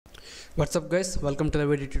What's up guys, welcome to the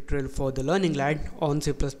video tutorial for the learning lad on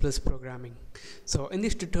C++ programming. So in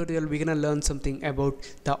this tutorial we're gonna learn something about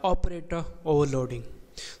the operator overloading.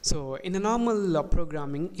 So in a normal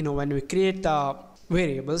programming, when we create the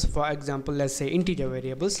variables, for example let's say integer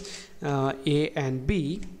variables a and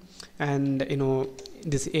b, and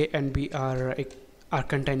this a and b are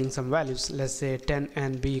containing some values, let's say 10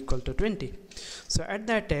 and b equal to 20. So at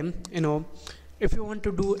that time, if you want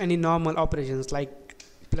to do any normal operations like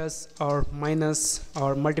plus or minus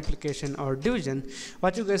or multiplication or division,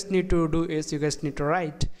 what you guys need to do is you guys need to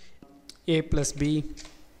write a plus b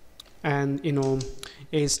and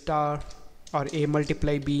a star or a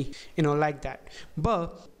multiply b, like that.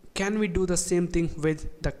 But can we do the same thing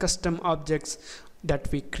with the custom objects that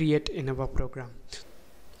we create in our program?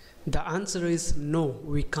 The answer is no,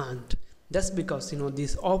 we can't. That's because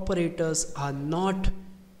these operators are not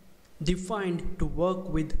defined to work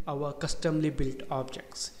with our customly built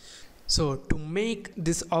objects. So to make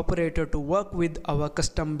this operator to work with our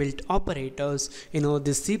custom built operators,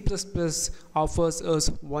 this C++ offers us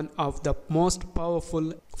one of the most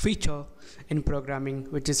powerful feature in programming,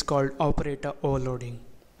 which is called operator overloading.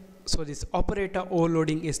 So this operator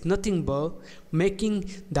overloading is nothing but making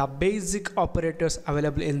the basic operators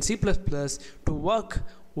available in C++ to work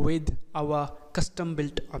with our custom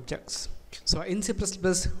built objects. So in C++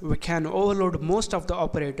 we can overload most of the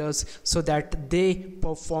operators so that they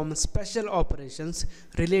perform special operations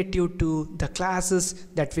relative to the classes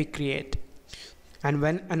that we create. And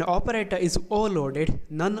when an operator is overloaded,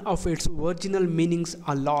 none of its original meanings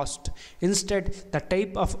are lost. Instead, the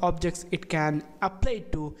type of objects it can apply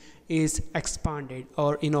to is expanded,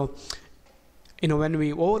 or when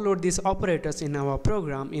we overload these operators in our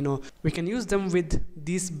program, we can use them with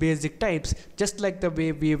these basic types just like the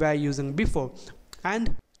way we were using before,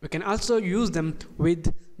 and we can also use them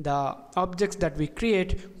with the objects that we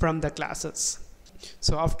create from the classes.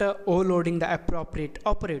 So after overloading the appropriate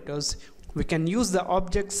operators, we can use the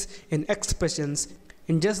objects in expressions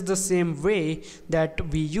in just the same way that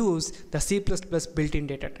we use the C++ built-in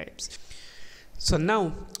data types. So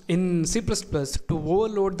now in C++ to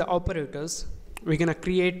overload the operators, we're gonna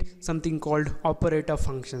create something called operator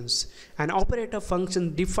functions. An operator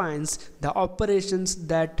function defines the operations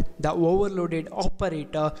that the overloaded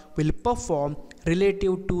operator will perform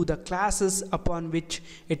relative to the classes upon which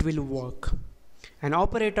it will work. An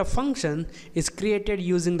operator function is created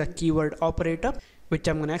using the keyword operator, which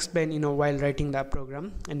I'm going to explain while writing that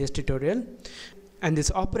program in this tutorial. And these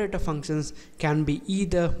operator functions can be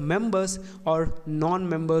either members or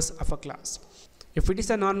non-members of a class. If it is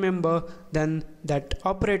a non-member, then that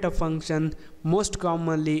operator function most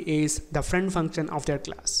commonly is the friend function of their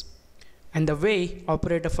class. And the way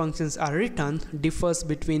operator functions are written differs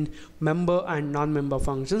between member and non-member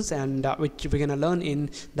functions, and which we're going to learn in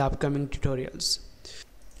the upcoming tutorials.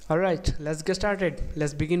 Alright, let's get started.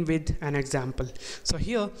 Let's begin with an example. So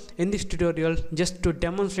here in this tutorial, just to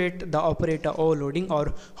demonstrate the operator overloading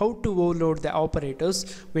or how to overload the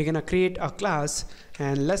operators, we're gonna create a class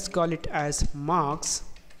and let's call it as marks.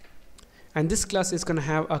 And this class is gonna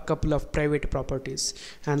have a couple of private properties.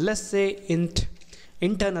 And let's say int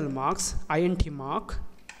internal marks, int mark,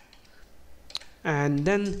 and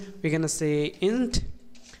then we're gonna say int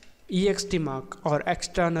ext mark or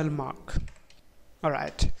external mark.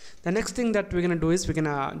 Alright, the next thing that we're gonna do is we're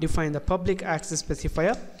gonna define the public access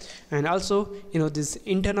specifier, and also this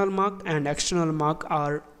internal mark and external mark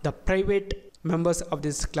are the private members of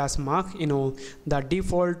this class mark. The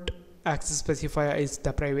default access specifier is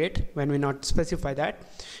the private when we not specify that.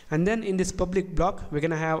 And then in this public block we're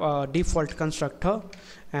gonna have a default constructor,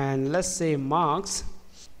 and let's say marks,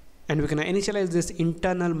 and we're gonna initialize this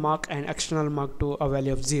internal mark and external mark to a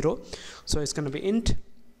value of 0. So it's gonna be int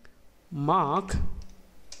mark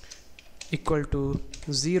equal to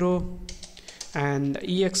 0 and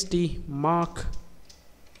ext mark,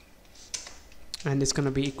 and it's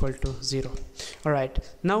gonna be equal to 0. Alright,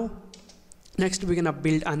 now next we're gonna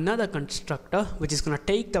build another constructor which is gonna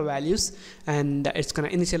take the values and it's gonna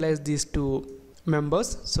initialize these two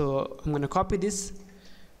members. So I'm gonna copy this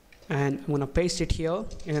and I'm gonna paste it here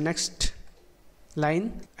in the next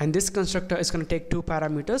line, and this constructor is gonna take two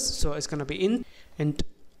parameters. So it's gonna be int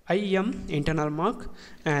im internal mark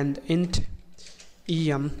and int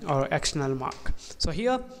em or external mark. So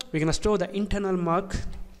here we're gonna store the internal mark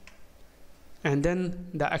and then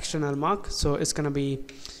the external mark. So it's gonna be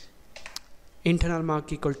internal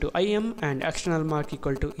mark equal to im and external mark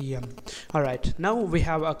equal to em. Alright, now we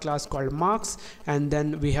have a class called marks, and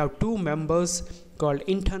then we have two members called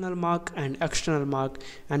internal mark and external mark,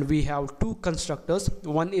 and we have two constructors.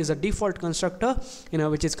 One is a default constructor,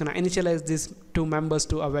 which is gonna initialize these two members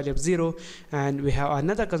to a value of 0, and we have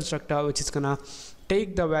another constructor which is gonna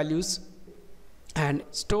take the values and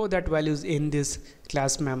store that values in this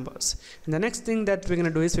class members. And the next thing that we're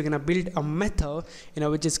gonna do is we're gonna build a method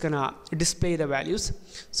which is gonna display the values.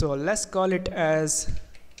 So let's call it as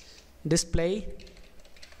display,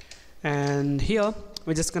 and here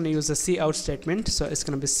we're just gonna use the cout statement. So it's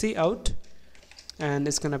gonna be cout, and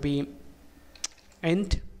it's gonna be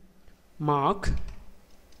int mark,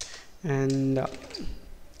 and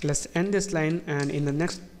let's end this line, and in the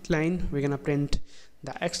next line we're gonna print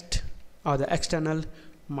the the external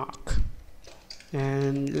mark,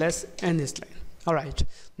 and let's end this line. All right,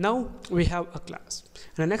 now we have a class,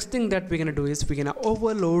 and the next thing that we're gonna do is we're gonna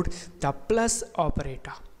overload the plus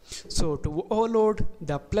operator. So to overload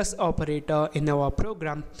the plus operator in our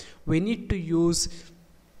program, we need to use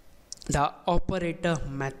the operator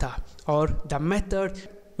method, or the method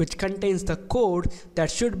which contains the code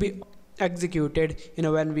that should be executed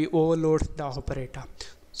when we overload the operator.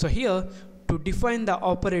 So here, to define the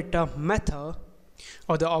operator method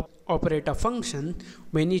or the operator function,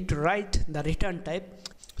 we need to write the return type.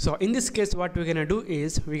 So in this case, what we're gonna do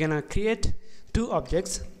is we're gonna create two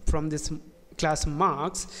objects from this class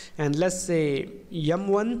marks, and let's say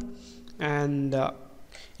m1 and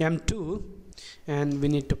m2, and we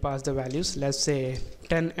need to pass the values. Let's say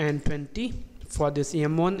 10 and 20 for this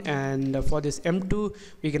m1, and for this m2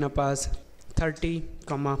 we're gonna pass 30,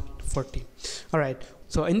 40. All right,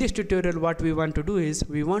 so in this tutorial what we want to do is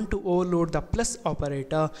we want to overload the plus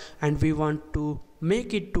operator, and we want to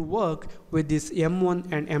make it to work with this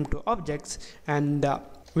m1 and m2 objects, and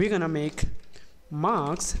we're gonna make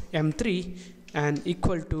marks m3 and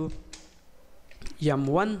equal to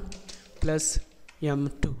m1 plus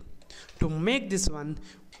m2. To make this one,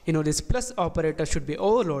 this plus operator should be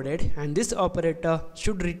overloaded, and this operator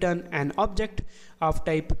should return an object of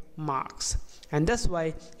type marks. And that's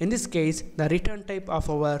why in this case the return type of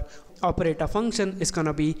our operator function is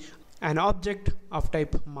gonna be an object of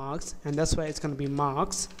type marks, and that's why it's gonna be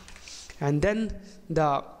marks. And then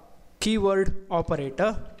the keyword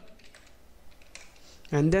operator,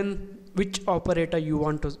 and then which operator you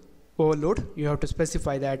want to overload, you have to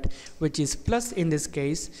specify that, which is plus in this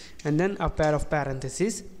case, and then a pair of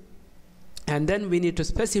parentheses, and then we need to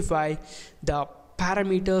specify the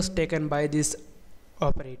parameters taken by this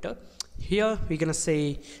operator. Here we're gonna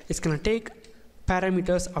say it's gonna take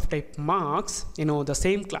parameters of type marks, the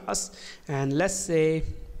same class, and let's say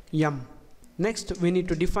m. Next we need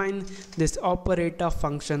to define this operator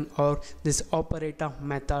function or this operator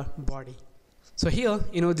method body. So here,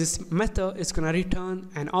 this method is gonna return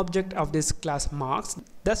an object of this class marks.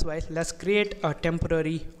 That's why let's create a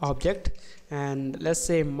temporary object, and let's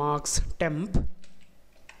say marks temp.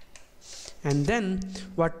 And then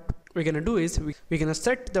what we're gonna do is we're gonna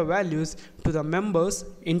set the values to the members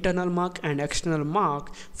internal mark and external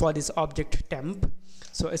mark for this object temp.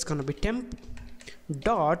 So it's gonna be temp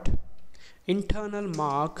dot internal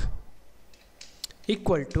mark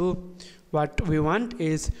equal to, what we want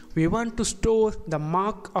is we want to store the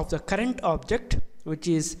mark of the current object, which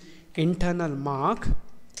is internal mark,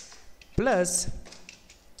 plus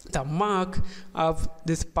the mark of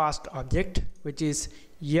this past object, which is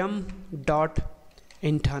m dot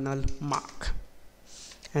internal mark.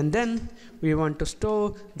 And then we want to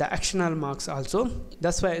store the external marks also.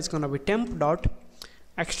 That's why it's going to be temp dot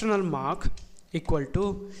external mark equal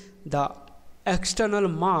to the external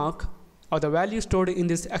mark, or the value stored in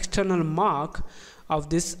this external mark of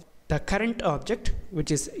this the current object, which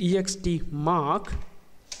is ext mark,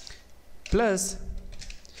 plus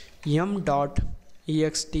m dot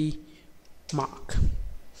ext mark.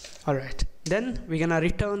 All right, then we're gonna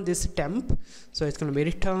return this temp, so it's gonna be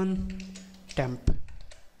return temp.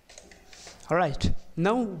 All right,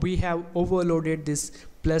 now we have overloaded this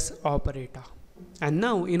plus operator, and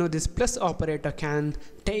now this plus operator can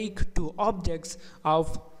take two objects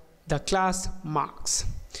of the class marks,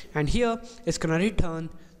 and here it's gonna return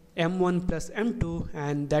m1 plus m2,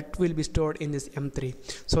 and that will be stored in this m3.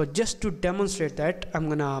 So just to demonstrate that, I'm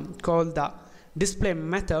gonna call the display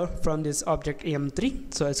method from this object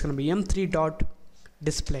m3. So it's gonna be m3 dot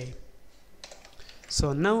display.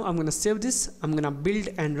 So now I'm gonna save this, I'm gonna build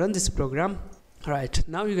and run this program. Alright,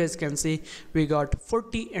 now you guys can see we got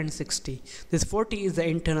 40 and 60. This 40 is the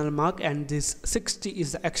internal mark and this 60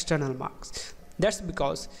 is the external marks. That's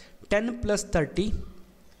because 10 plus 30,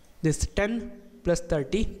 this 10 plus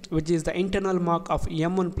 30, which is the internal mark of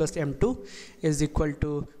m1 plus m2, is equal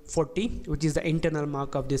to 40, which is the internal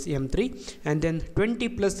mark of this m3, and then 20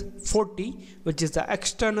 plus 40, which is the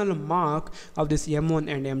external mark of this m1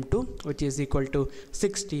 and m2, which is equal to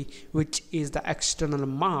 60, which is the external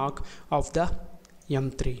mark of the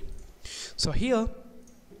m3. So here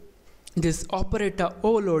this operator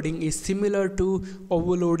overloading is similar to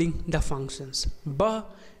overloading the functions,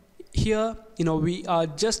 but here we are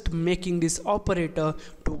just making this operator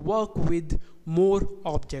to work with more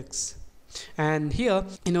objects. And here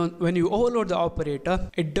when you overload the operator,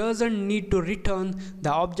 it doesn't need to return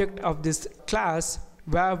the object of this class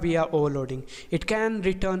where we are overloading. It can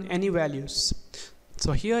return any values.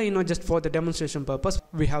 So here just for the demonstration purpose,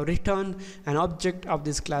 we have returned an object of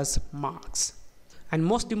this class marks. And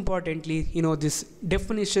most importantly, this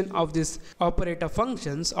definition of this operator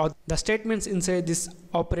functions or the statements inside this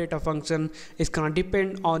operator function is gonna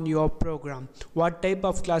depend on your program, what type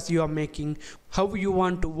of class you are making, how you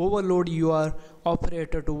want to overload your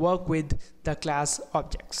operator to work with the class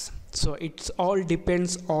objects. So it's all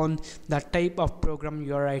depends on the type of program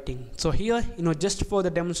you are writing. So here, just for the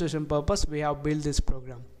demonstration purpose, we have built this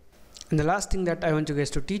program. And the last thing that I want you guys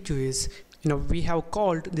to teach you is, we have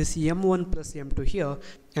called this m1 plus m2 here,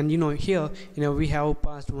 and here we have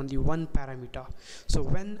passed only one parameter. So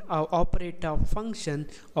when our operator function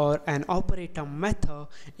or an operator method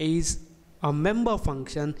is a member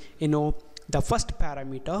function, the first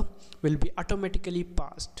parameter will be automatically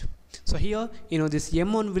passed. So here this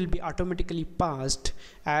m1 will be automatically passed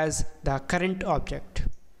as the current object,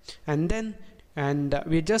 and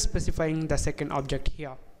we're just specifying the second object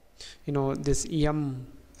here, this m.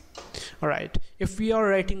 Alright, if we are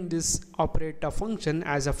writing this operator function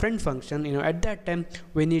as a friend function, at that time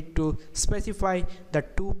we need to specify the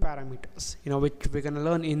two parameters, which we're gonna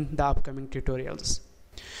learn in the upcoming tutorials.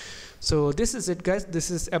 So this is it, guys.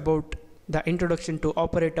 This is about the introduction to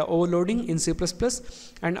operator overloading in C++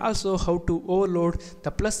 and also how to overload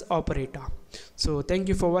the plus operator. So thank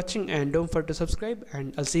you for watching, and don't forget to subscribe,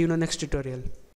 and I'll see you in the next tutorial.